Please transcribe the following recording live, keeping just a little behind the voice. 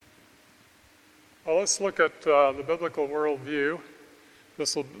Well, let's look at the biblical worldview.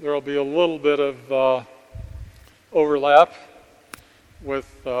 There will be a little bit of overlap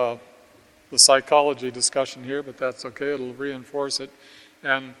with the psychology discussion here, but that's okay. It'll reinforce it.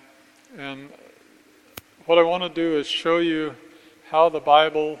 And what I want to do is show you how the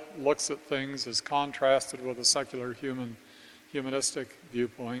Bible looks at things as contrasted with a secular humanistic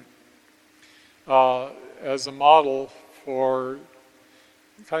viewpoint as a model for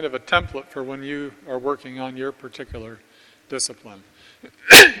kind of a template for when you are working on your particular discipline.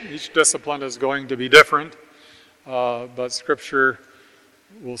 Each discipline is going to be different, but Scripture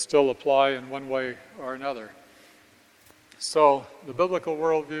will still apply in one way or another. So, the biblical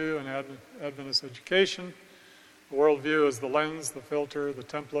worldview and Adventist education. The worldview is the lens, the filter, the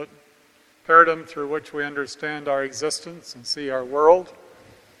template, paradigm through which we understand our existence and see our world.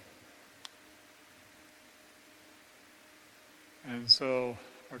 And so,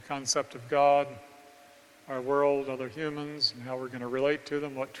 our concept of God, our world, other humans, and how we're going to relate to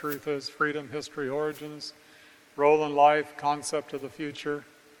them, what truth is, freedom, history, origins, role in life, concept of the future.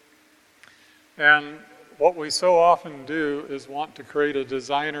 And what we so often do is want to create a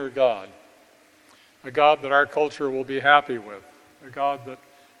designer God, a God that our culture will be happy with, a God that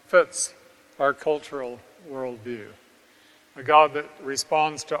fits our cultural worldview, a God that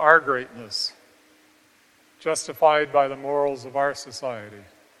responds to our greatness, justified by the morals of our society,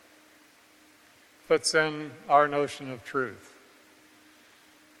 fits in our notion of truth,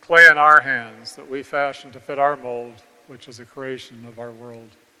 clay in our hands that we fashion to fit our mold, which is a creation of our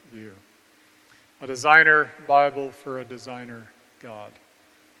worldview. A designer Bible for a designer God.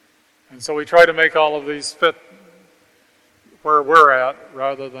 And so we try to make all of these fit where we're at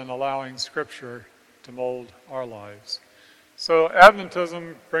rather than allowing Scripture to mold our lives. So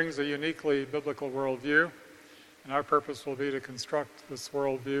Adventism brings a uniquely biblical worldview, and our purpose will be to construct this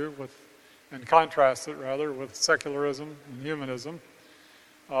worldview and contrast it with secularism and humanism.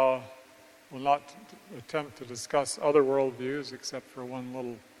 We'll not attempt to discuss other worldviews except for one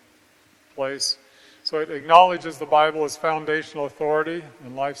little place. So it acknowledges the Bible as foundational authority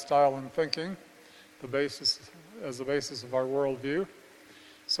in lifestyle and thinking, as the basis of our worldview.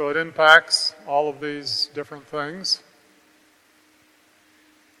 So it impacts all of these different things.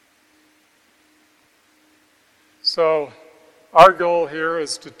 So our goal here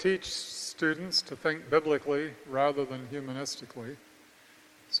is to teach students to think biblically rather than humanistically.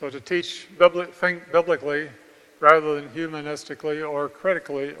 So to think biblically rather than humanistically or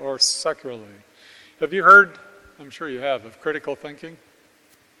critically or secularly. Have you heard, I'm sure you have, of critical thinking?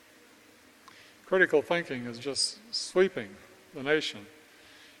 Critical thinking is just sweeping the nation.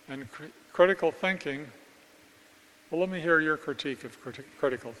 And critical thinking, well, let me hear your critique of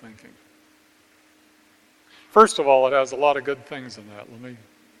critical thinking. First of all, it has a lot of good things in that. Let me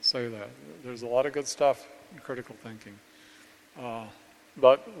say that. There's a lot of good stuff in critical thinking.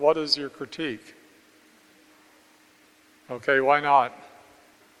 But what is your critique? Okay, why not?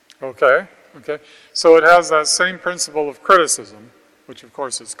 Okay. So it has that same principle of criticism, which of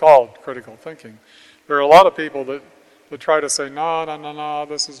course is called critical thinking. There are a lot of people that try to say, no,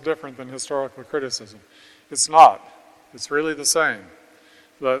 this is different than historical criticism. It's not. It's really the same.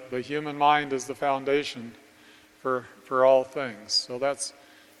 The human mind is the foundation for all things. So that's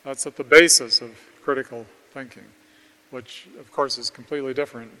at the basis of critical thinking, which of course is completely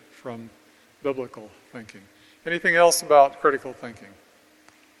different from biblical thinking. Anything else about critical thinking?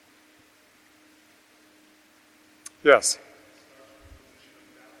 Yes.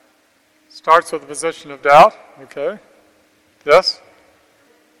 Starts with a position of doubt. Okay. Yes?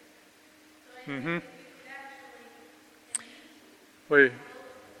 Mm-hmm.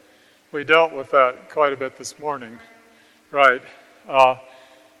 We dealt with that quite a bit this morning. Right.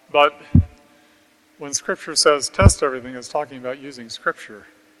 But when Scripture says test everything, it's talking about using Scripture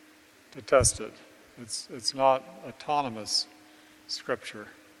to test it. It's not autonomous Scripture.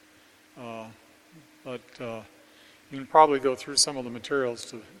 But you can probably go through some of the materials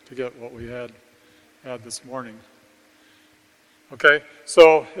to get what we had this morning. Okay,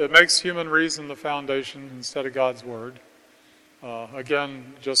 so it makes human reason the foundation instead of God's Word.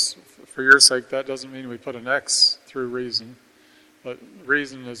 Again, just for your sake, that doesn't mean we put an X through reason, but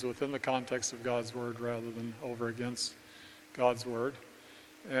reason is within the context of God's Word rather than over against God's Word.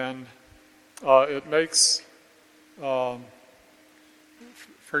 And it makes, for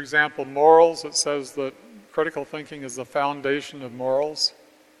example, morals. It says that critical thinking is the foundation of morals.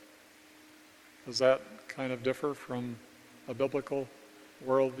 Does that kind of differ from a biblical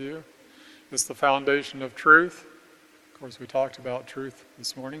worldview? It's the foundation of truth. Of course, we talked about truth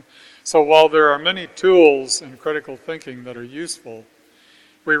this morning. So while there are many tools in critical thinking that are useful,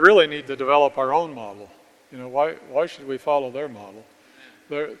 we really need to develop our own model. Why should we follow their model?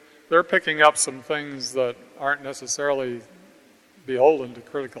 They're picking up some things that aren't necessarily beholden to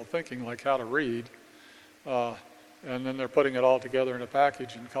critical thinking, like how to read, and then they're putting it all together in a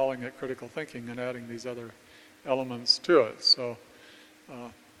package and calling it critical thinking and adding these other elements to it. So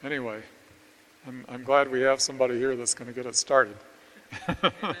anyway, I'm glad we have somebody here that's going to get it started.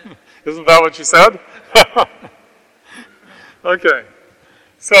 Isn't that what you said? Okay.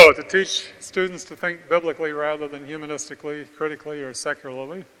 So, to teach students to think biblically rather than humanistically, critically, or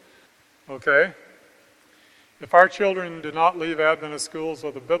secularly. Okay. If our children do not leave Adventist schools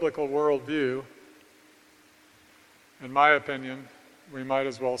with a biblical worldview, in my opinion, we might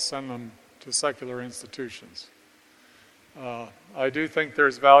as well send them to secular institutions. I do think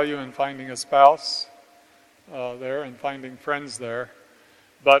there's value in finding a spouse there and finding friends there.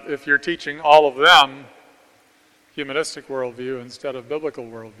 But if you're teaching all of them humanistic worldview instead of biblical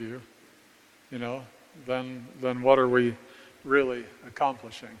worldview, then what are we really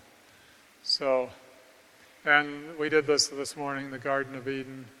accomplishing? So, and we did this morning, the Garden of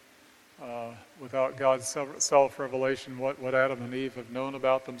Eden. Without God's self-revelation, what would Adam and Eve have known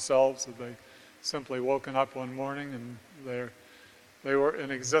about themselves? Had they simply woken up one morning and they were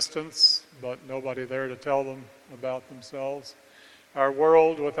in existence, but nobody there to tell them about themselves? Our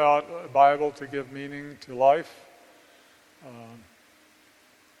world without a Bible to give meaning to life.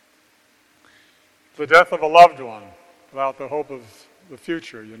 The death of a loved one without the hope of the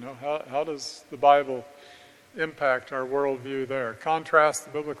future, How does the Bible impact our worldview there? Contrast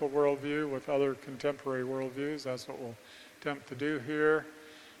the biblical worldview with other contemporary worldviews. That's what we'll attempt to do here.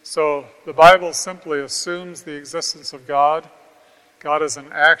 So the Bible simply assumes the existence of God. God is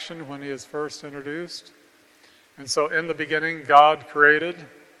in action when he is first introduced. And so in the beginning, God created.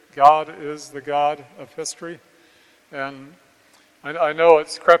 God is the God of history. And I know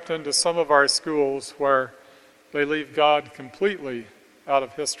it's crept into some of our schools where they leave God completely out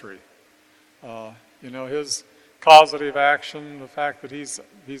of history. His causative action, the fact that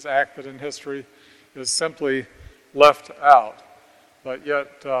he's acted in history, is simply left out. But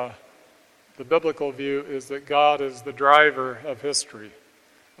yet, the biblical view is that God is the driver of history.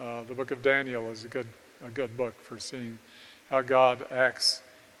 The book of Daniel is a good book for seeing how God acts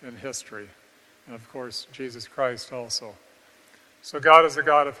in history. And of course, Jesus Christ also. So God is the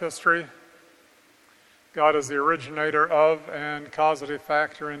God of history. God is the originator of and causative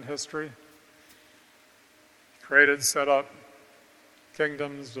factor in history. Created, set up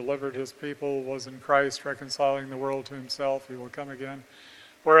kingdoms, delivered his people, was in Christ, reconciling the world to himself. He will come again.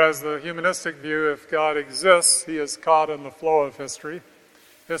 Whereas the humanistic view, if God exists, he is caught in the flow of history.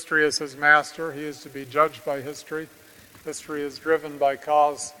 History is his master. He is to be judged by history. History is driven by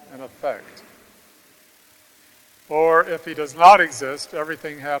cause and effect. Or if he does not exist,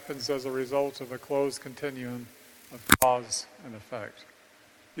 everything happens as a result of a closed continuum of cause and effect.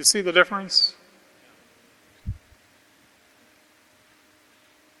 You see the difference?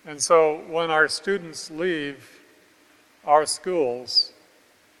 And so when our students leave our schools,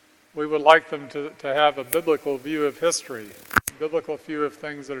 we would like them to have a biblical view of history, a biblical view of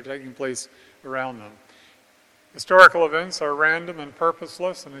things that are taking place around them. Historical events are random and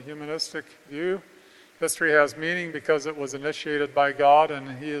purposeless in a humanistic view. History has meaning because it was initiated by God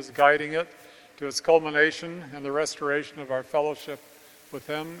and he is guiding it to its culmination and the restoration of our fellowship with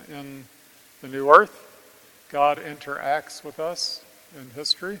him in the new earth. God interacts with us in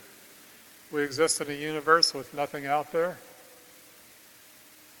history. We exist in a universe with nothing out there.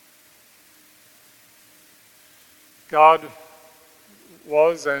 God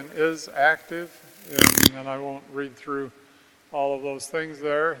was and is active, and I won't read through all of those things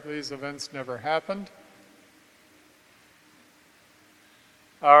there. These events never happened.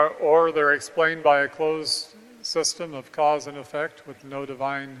 Or they're explained by a closed system of cause and effect with no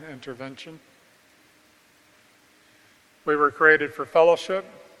divine intervention. We were created for fellowship.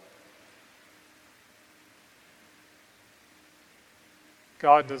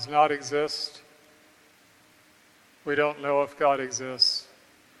 God does not exist. We don't know if God exists.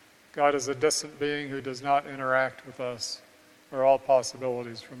 God is a distant being who does not interact with us, or all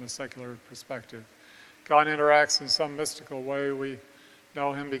possibilities from a secular perspective. God interacts in some mystical way. We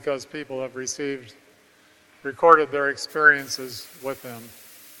know him because people have recorded their experiences with him.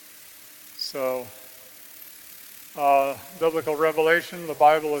 So, biblical revelation, the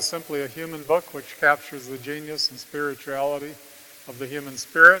Bible is simply a human book which captures the genius and spirituality of the human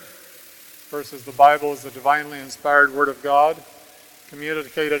spirit, versus the Bible is the divinely inspired Word of God,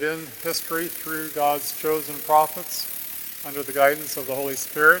 communicated in history through God's chosen prophets under the guidance of the Holy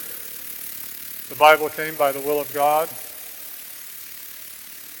Spirit. The Bible came by the will of God.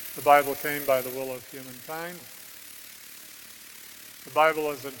 The Bible came by the will of humankind. The Bible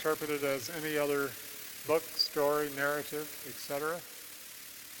is interpreted as any other book, story, narrative, etc.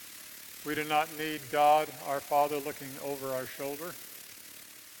 We do not need God, our Father, looking over our shoulder.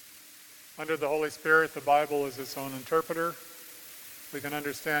 Under the Holy Spirit, the Bible is its own interpreter. We can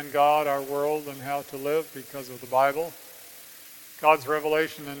understand God, our world, and how to live because of the Bible. God's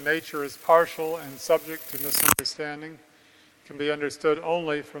revelation in nature is partial and subject to misunderstanding. It can be understood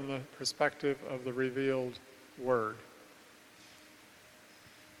only from the perspective of the revealed Word.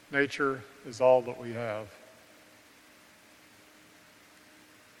 Nature is all that we have.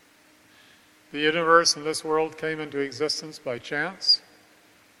 The universe and this world came into existence by chance.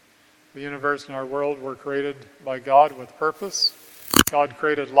 The universe and our world were created by God with purpose. God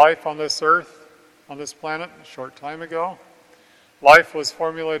created life on this earth, on this planet, a short time ago. Life was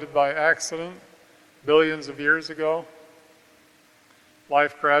formulated by accident billions of years ago.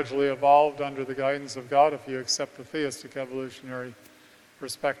 Life gradually evolved under the guidance of God, if you accept the theistic evolutionary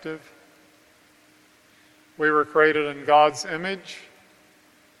perspective. We were created in God's image.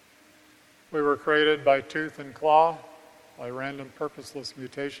 We were created by tooth and claw, by random purposeless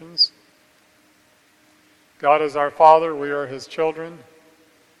mutations. God is our Father, we are His children.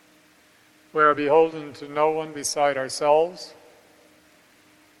 We are beholden to no one beside ourselves.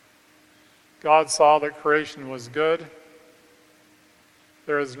 God saw that creation was good.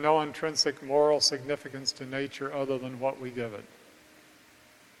 There is no intrinsic moral significance to nature other than what we give it.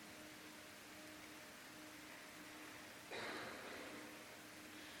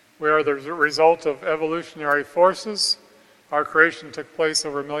 We are the result of evolutionary forces. Our creation took place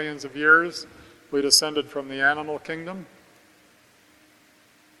over millions of years. We descended from the animal kingdom.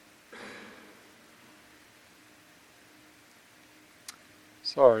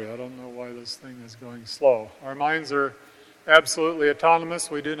 Sorry, I don't know why this thing is going slow. Our minds are absolutely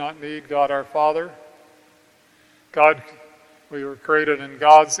autonomous. We do not need God our Father. We were created in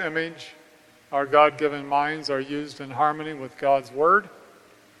God's image. Our God-given minds are used in harmony with God's Word.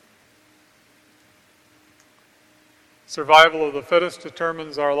 Survival of the fittest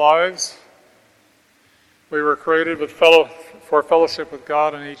determines our lives. We were created for fellowship with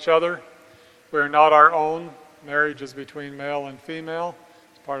God and each other. We are not our own. Marriage is between male and female.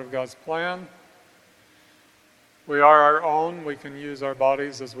 It's part of God's plan. We are our own. We can use our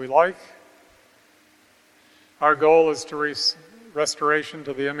bodies as we like. Our goal is to restoration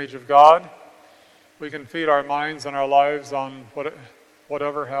to the image of God. We can feed our minds and our lives on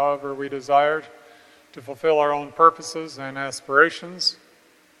whatever, however we desire to fulfill our own purposes and aspirations.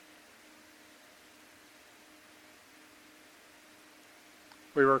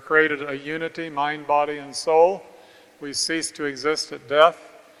 We were created a unity, mind, body, and soul. We cease to exist at death.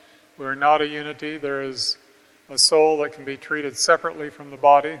 We are not a unity. There is a soul that can be treated separately from the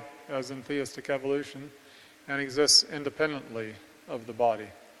body, as in theistic evolution, and exists independently of the body.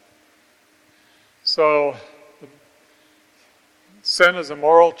 So, sin is a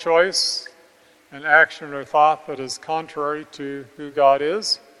moral choice, an action or thought that is contrary to who God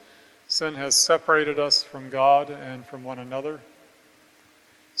is. Sin has separated us from God and from one another.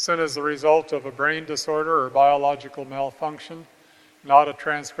 Sin is the result of a brain disorder or biological malfunction, not a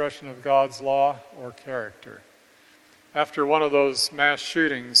transgression of God's law or character. After one of those mass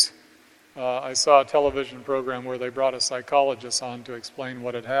shootings, I saw a television program where they brought a psychologist on to explain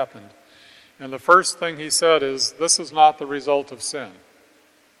what had happened. And the first thing he said is, this is not the result of sin.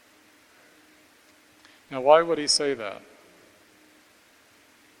 Now, why would he say that?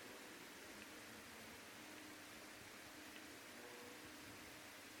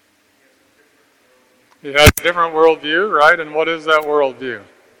 He has a different worldview, right? And what is that worldview?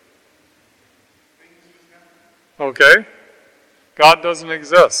 Okay. God doesn't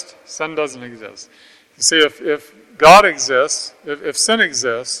exist. Sin doesn't exist. You see, if God exists, if sin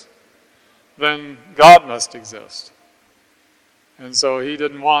exists, then God must exist. And so he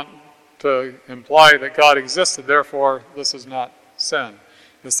didn't want to imply that God existed, therefore this is not sin.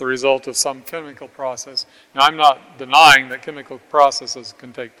 It's the result of some chemical process. Now, I'm not denying that chemical processes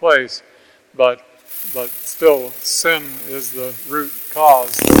can take place, but still, sin is the root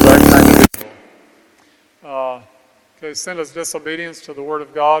cause of that kind of evil. Sin is disobedience to the Word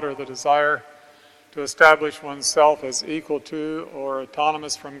of God, or the desire to establish oneself as equal to or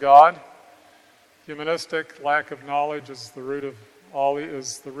autonomous from God. Humanistic lack of knowledge is the root of all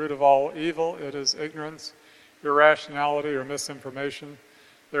evil. It is ignorance, irrationality, or misinformation.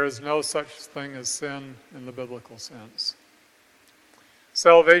 There is no such thing as sin in the biblical sense.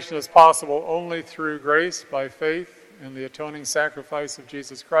 Salvation is possible only through grace by faith in the atoning sacrifice of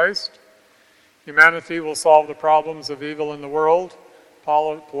Jesus Christ. Humanity will solve the problems of evil in the world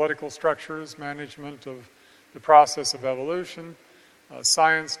political structures, management of the process of evolution,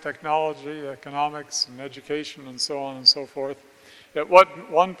 science, technology, economics, and education, and so on and so forth. At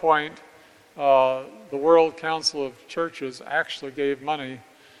one point, the World Council of Churches actually gave money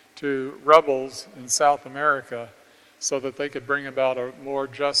to rebels in South America so that they could bring about a more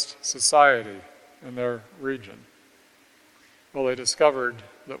just society in their region. Well, they discovered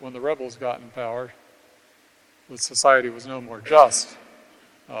that when the rebels got in power, the society was no more just,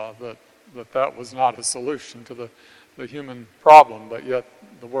 that was not a solution to the human problem, but yet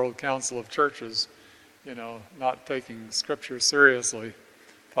the World Council of Churches, not taking Scripture seriously,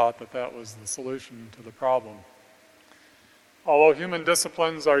 thought that was the solution to the problem. Although human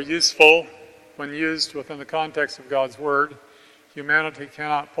disciplines are useful when used within the context of God's Word, humanity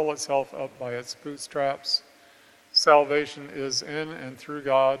cannot pull itself up by its bootstraps. Salvation is in and through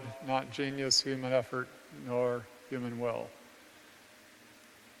God, not genius, human effort, nor human will.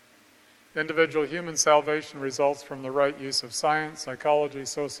 Individual human salvation results from the right use of science, psychology,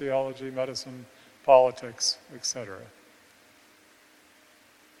 sociology, medicine, politics, etc.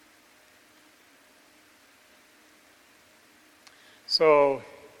 So,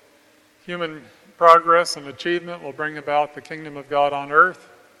 human progress and achievement will bring about the kingdom of God on earth.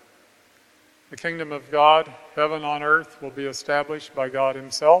 The kingdom of God, heaven on earth, will be established by God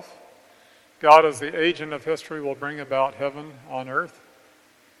Himself. God, as the agent of history, will bring about heaven on earth.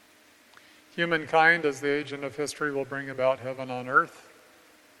 Humankind, as the agent of history, will bring about heaven on earth.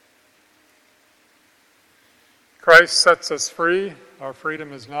 Christ sets us free. Our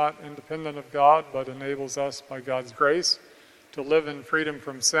freedom is not independent of God, but enables us by God's grace to live in freedom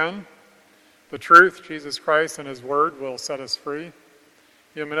from sin. The truth, Jesus Christ and His Word, will set us free.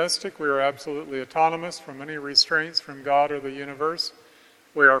 Humanistic, we are absolutely autonomous from any restraints from God or the universe.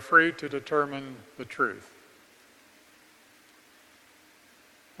 We are free to determine the truth.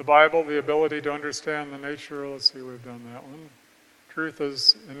 The Bible, the ability to understand the nature, let's see, we've done that one. Truth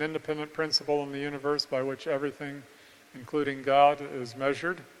is an independent principle in the universe by which everything, including God, is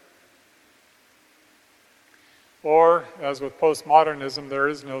measured. Or, as with postmodernism, there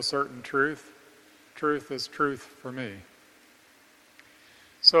is no certain truth. Truth is truth for me.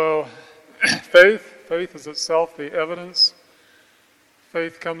 So, faith is itself the evidence.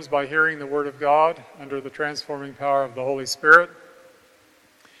 Faith comes by hearing the Word of God under the transforming power of the Holy Spirit.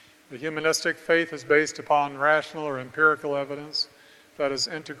 The humanistic faith is based upon rational or empirical evidence that is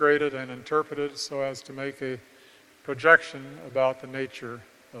integrated and interpreted so as to make a projection about the nature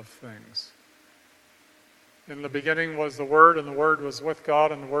of things. In the beginning was the Word, and the Word was with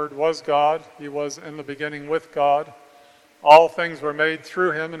God, and the Word was God. He was in the beginning with God. All things were made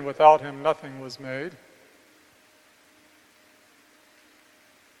through Him, and without Him nothing was made.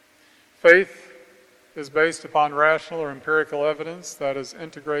 Faith is based upon rational or empirical evidence that is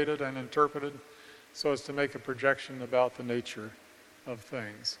integrated and interpreted so as to make a projection about the nature of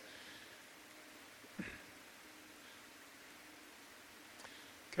things.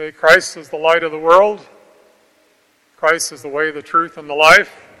 Okay, Christ is the light of the world. Christ is the way, the truth, and the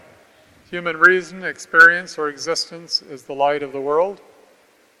life. Human reason, experience, or existence is the light of the world.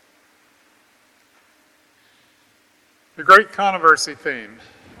 The great controversy theme,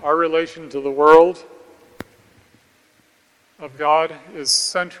 our relation to the world of God, is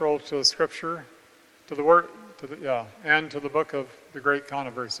central to the Scripture, to the word, and to the book of the great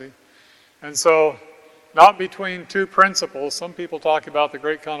controversy. And so, not between two principles. Some people talk about the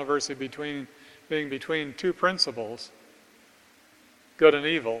great controversy being between two principles, good and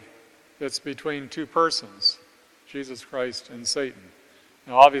evil. It's between two persons, Jesus Christ and Satan.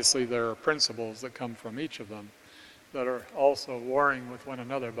 Now, obviously, there are principles that come from each of them that are also warring with one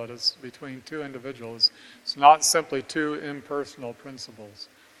another, but it's between two individuals. It's not simply two impersonal principles.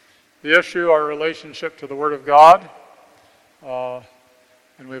 The issue, our relationship to the Word of God,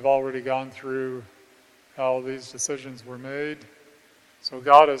 and we've already gone through how these decisions were made. So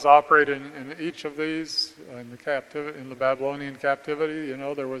God is operating in each of these. In the Babylonian captivity,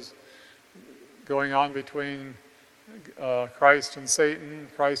 there was going on between Christ and Satan,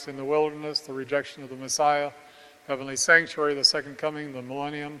 Christ in the wilderness, the rejection of the Messiah, heavenly sanctuary, the second coming, the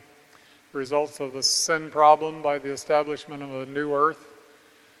millennium, results of the sin problem by the establishment of a new earth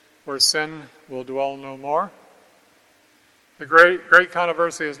where sin will dwell no more. The great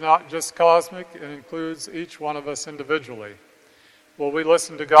controversy is not just cosmic, it includes each one of us individually. Will we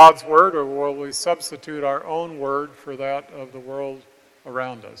listen to God's word, or will we substitute our own word for that of the world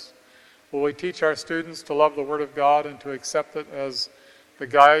around us? Will we teach our students to love the Word of God and to accept it as the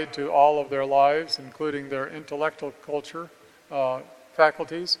guide to all of their lives, including their intellectual culture,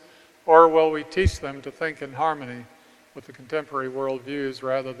 faculties? Or will we teach them to think in harmony with the contemporary worldviews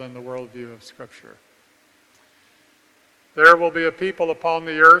rather than the worldview of Scripture. There will be a people upon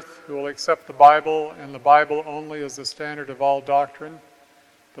the earth who will accept the Bible and the Bible only as the standard of all doctrine,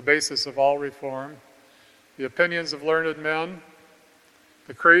 the basis of all reform. The opinions of learned men,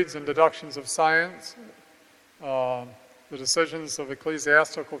 the creeds and deductions of science, the decisions of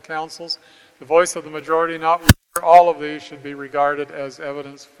ecclesiastical councils, the voice of the majority, not all of these should be regarded as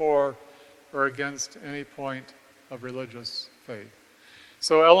evidence for or against any point of religious faith.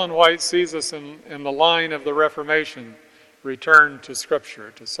 So Ellen White sees us in the line of the Reformation, return to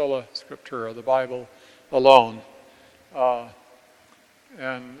Scripture, to sola scriptura, the Bible alone,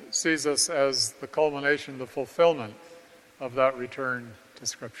 and sees us as the culmination, the fulfillment of that return to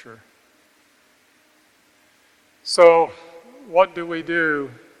Scripture. So what do we do,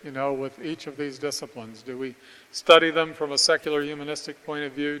 with each of these disciplines? Do we study them from a secular humanistic point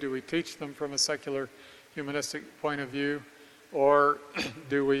of view? Do we teach them from a secular humanistic point of view? Or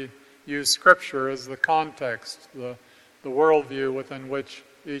do we use Scripture as the context, the worldview within which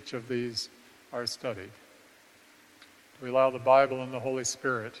each of these are studied? We allow the Bible and the Holy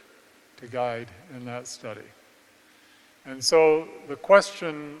Spirit to guide in that study. And so the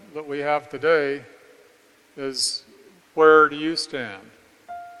question that we have today is, where do you stand?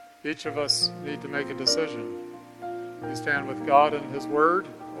 Each of us need to make a decision. Do you stand with God and His Word,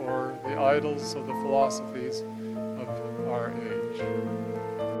 or the idols of the philosophies of our age?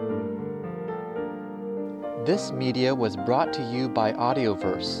 This media was brought to you by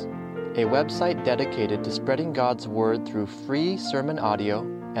Audioverse, a website dedicated to spreading God's Word through free sermon audio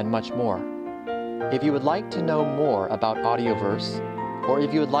and much more. If you would like to know more about Audioverse, or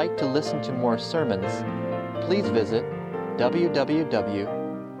if you would like to listen to more sermons, please visit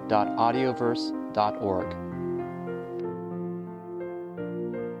www.audioverse.org.